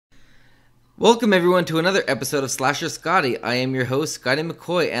Welcome everyone to another episode of Slasher Scotty. I am your host Scotty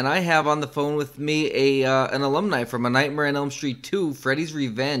McCoy, and I have on the phone with me an alumni from A Nightmare on Elm Street 2, Freddy's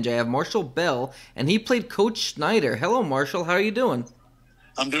Revenge. I have Marshall Bell, and he played Coach Schneider. Hello, Marshall. How are you doing?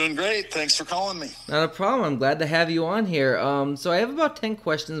 I'm doing great. Thanks for calling me. Not a problem. I'm glad to have you on here. So I have about 10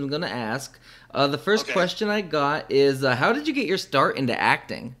 questions I'm going to ask. The first Okay. question I got is, how did you get your start into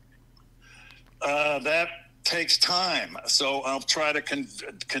acting? That takes time, so I'll try to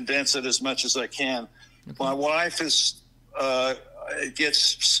condense it as much as I can. Okay. My wife is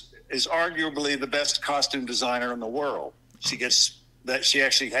arguably the best costume designer in the world. She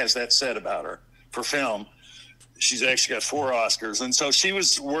actually has that said about her for film. She's actually got 4 Oscars, and so she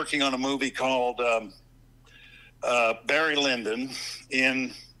was working on a movie called Barry Lyndon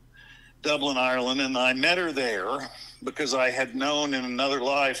in Dublin, Ireland, and I met her there because I had known in another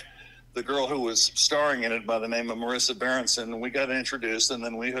life the girl who was starring in it by the name of Marissa Berenson, and we got introduced, and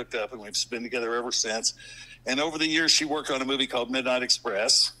then we hooked up, and we've been together ever since. And over the years, she worked on a movie called Midnight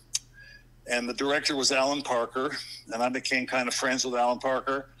Express, and the director was Alan Parker, and I became kind of friends with Alan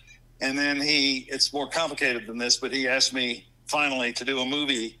Parker. And then it's more complicated than this, but he asked me finally to do a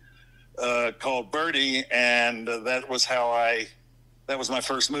movie called Birdie, and that was my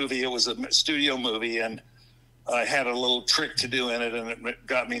first movie. It was a studio movie, and I had a little trick to do in it, and it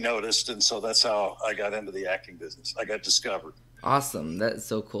got me noticed, and so that's how I got into the acting business. I got discovered. Awesome. That's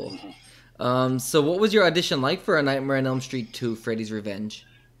so cool. Mm-hmm. So what was your audition like for A Nightmare on Elm Street 2, Freddy's Revenge?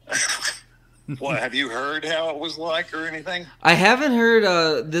 What, have you heard how it was like or anything? I haven't heard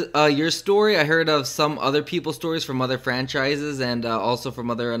your story. I heard of some other people's stories from other franchises and also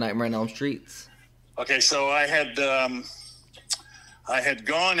from other Nightmare on Elm Streets. Okay, so I had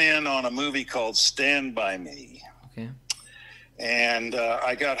gone in on a movie called Stand By Me. Okay. And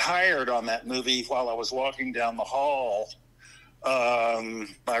I got hired on that movie while I was walking down the hall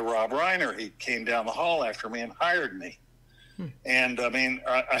by Rob Reiner. He came down the hall after me and hired me. And I mean,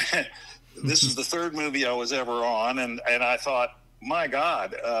 this is the third movie I was ever on, and I thought, my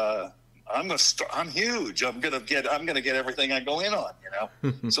God, I'm huge. I'm gonna get everything I go in on, you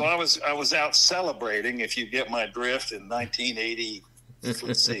know. So I was out celebrating, if you get my drift, in 1980.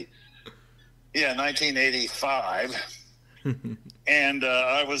 Let's see. Yeah, 1985. And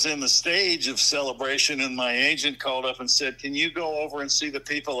I was in the stage of celebration, and my agent called up and said, "Can you go over and see the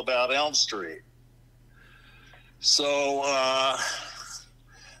people about Elm Street?" So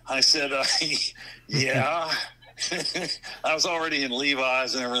I said, yeah. I was already in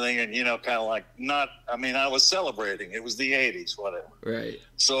Levi's and everything, and, you know, kind of like I was celebrating. It was the 80s, whatever. Right.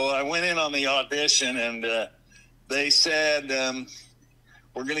 So I went in on the audition, and they said,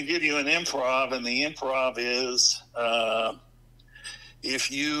 we're going to give you an improv, and the improv is if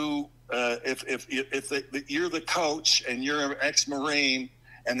you're the coach and you're an ex-Marine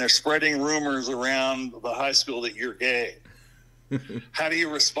and they're spreading rumors around the high school that you're gay, how do you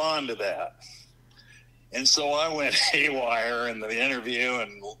respond to that? And so I went haywire in the interview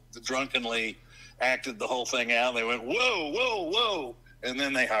and drunkenly acted the whole thing out. They went, whoa, whoa, whoa. And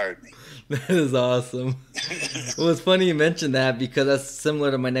then they hired me. That is awesome. Well, it's funny you mentioned that because that's similar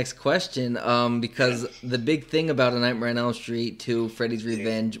to my next question. Because the big thing about A Nightmare on Elm Street 2, Freddy's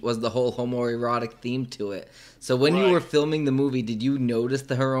Revenge, was the whole homoerotic theme to it. So when you were filming the movie, did you notice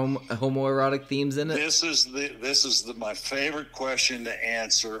the homoerotic themes in it? This is my favorite question to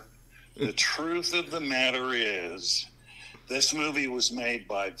answer. The truth of the matter is, this movie was made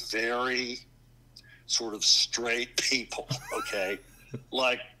by very sort of straight people, okay?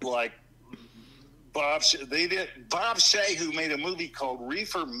 like Bob Shea, who made a movie called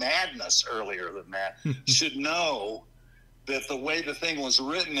Reefer Madness earlier than that, should know that the way the thing was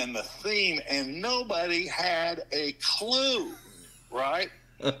written and the theme, and nobody had a clue, right?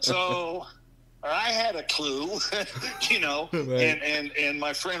 So I had a clue, you know, right. and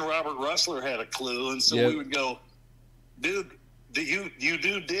my friend Robert Russler had a clue, and so we would go, dude, you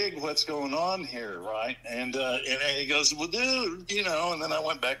do dig what's going on here, right? And he goes, well, dude, you know, and then I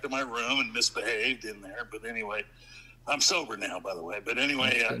went back to my room and misbehaved in there. But anyway, I'm sober now, by the way. But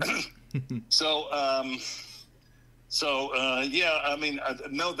anyway, yeah, I mean,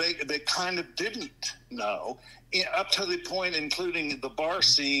 no, they kind of didn't know, up to the point, including the bar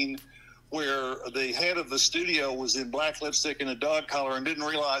scene where the head of the studio was in black lipstick and a dog collar and didn't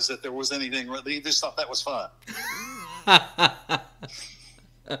realize that there was anything. They just thought that was fun.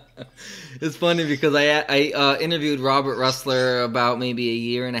 It's funny because I interviewed Robert Russler about maybe a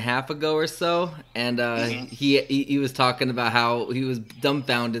year and a half ago or so, and he was talking about how he was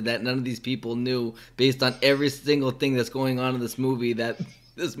dumbfounded that none of these people knew, based on every single thing that's going on in this movie, that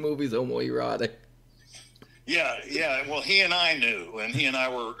this movie's homoerotic. Yeah. Well, he and I knew, and he and I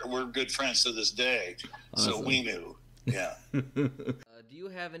we're good friends to this day. Awesome. So we knew. Yeah. Do you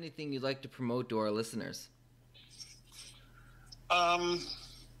have anything you'd like to promote to our listeners? I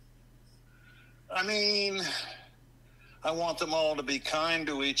mean, I want them all to be kind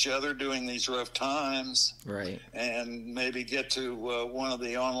to each other during these rough times. Right. And maybe get to one of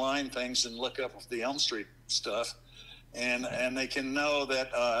the online things and look up the Elm Street stuff. And they can know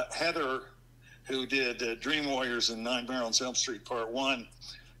that Heather, who did Dream Warriors and Nightmare on Elm Street Part 1,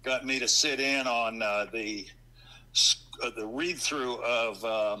 got me to sit in on the read-through of,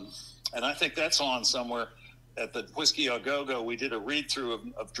 and I think that's on somewhere, at the Whiskey A Go-Go. We did a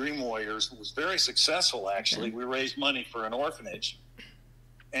read-through of Dream Warriors. It was very successful, actually. We raised money for an orphanage.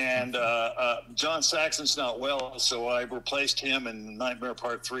 And John Saxon's not well, so I replaced him in Nightmare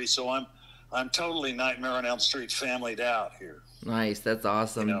Part 3. So I'm totally Nightmare on Elm Street familyed out here. Nice. That's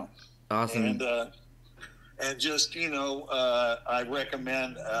awesome. You know? Awesome. And just, I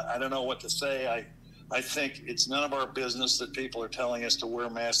recommend, I don't know what to say. I think it's none of our business that people are telling us to wear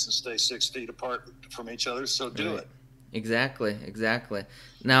masks and stay 6 feet apart from each other. So do it. Exactly.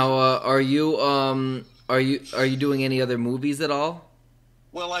 Now, are you doing any other movies at all?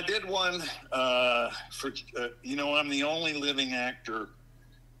 Well, I did one for, I'm the only living actor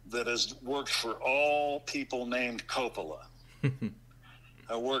that has worked for all people named Coppola.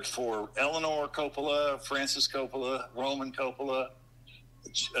 I worked for Eleanor Coppola, Francis Coppola, Roman Coppola,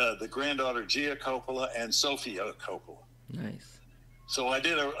 the granddaughter Gia Coppola, and Sofia Coppola. Nice. So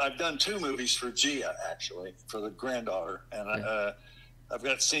I've done 2 movies for Gia, actually, for the granddaughter. And I've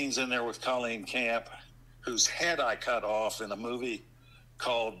got scenes in there with Colleen Camp, whose head I cut off in a movie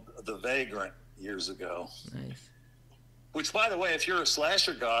called The Vagrant years ago. Nice. Which, by the way, if you're a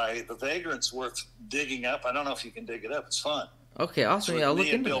slasher guy, The Vagrant's worth digging up. I don't know if you can dig it up. It's fun. Okay, awesome. Yeah, I'll look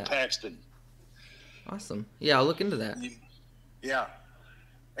into Bill that. Paxton. Awesome. Yeah, I'll look into that. Yeah.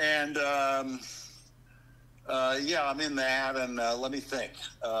 And, I'm in that. And let me think.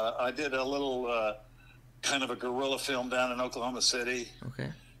 I did a little kind of a guerrilla film down in Oklahoma City.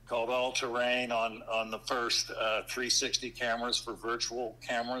 Okay. Called All Terrain on the first 360 cameras for virtual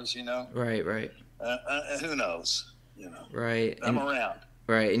cameras, Right. Who knows? Right. I'm around.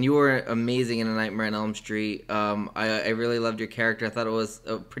 Right, and you were amazing in A Nightmare on Elm Street. I really loved your character. I thought it was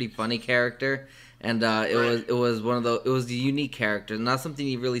a pretty funny character, and it was one of the a unique character, not something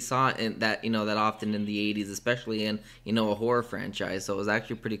you really saw in that that often in the '80s, especially in a horror franchise. So it was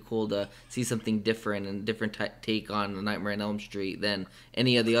actually pretty cool to see something different and different take on A Nightmare on Elm Street than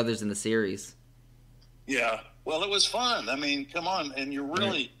any of the others in the series. Yeah, well, it was fun. I mean, come on, and you're really.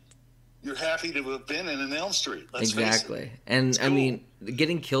 Right. You're happy to have been in an Elm Street. Let's face it. And cool. I mean,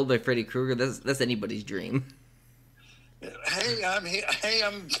 getting killed by Freddy Krueger, that's anybody's dream. Hey,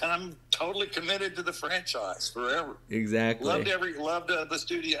 I'm totally committed to the franchise forever. Exactly. Loved the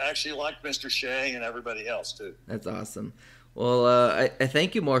studio. Actually liked Mr. Shea and everybody else too. That's awesome. Well, I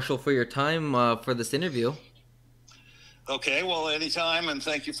thank you, Marshall, for your time for this interview. Okay, well, anytime, and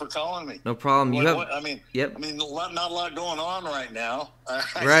thank you for calling me. No problem. Not a lot going on right now.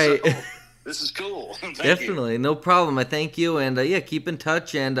 Right. So, this is cool. Definitely. No problem. I thank you, and keep in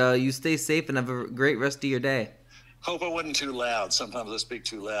touch, and you stay safe, and have a great rest of your day. Hope I wasn't too loud. Sometimes I speak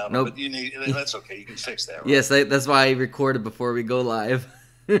too loud. Nope. But that's okay. You can fix that, right? Yes, that's why I recorded before we go live.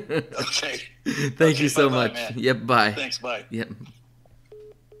 Okay. Thank you so much. Man. Yep, bye. Thanks, bye. Yep.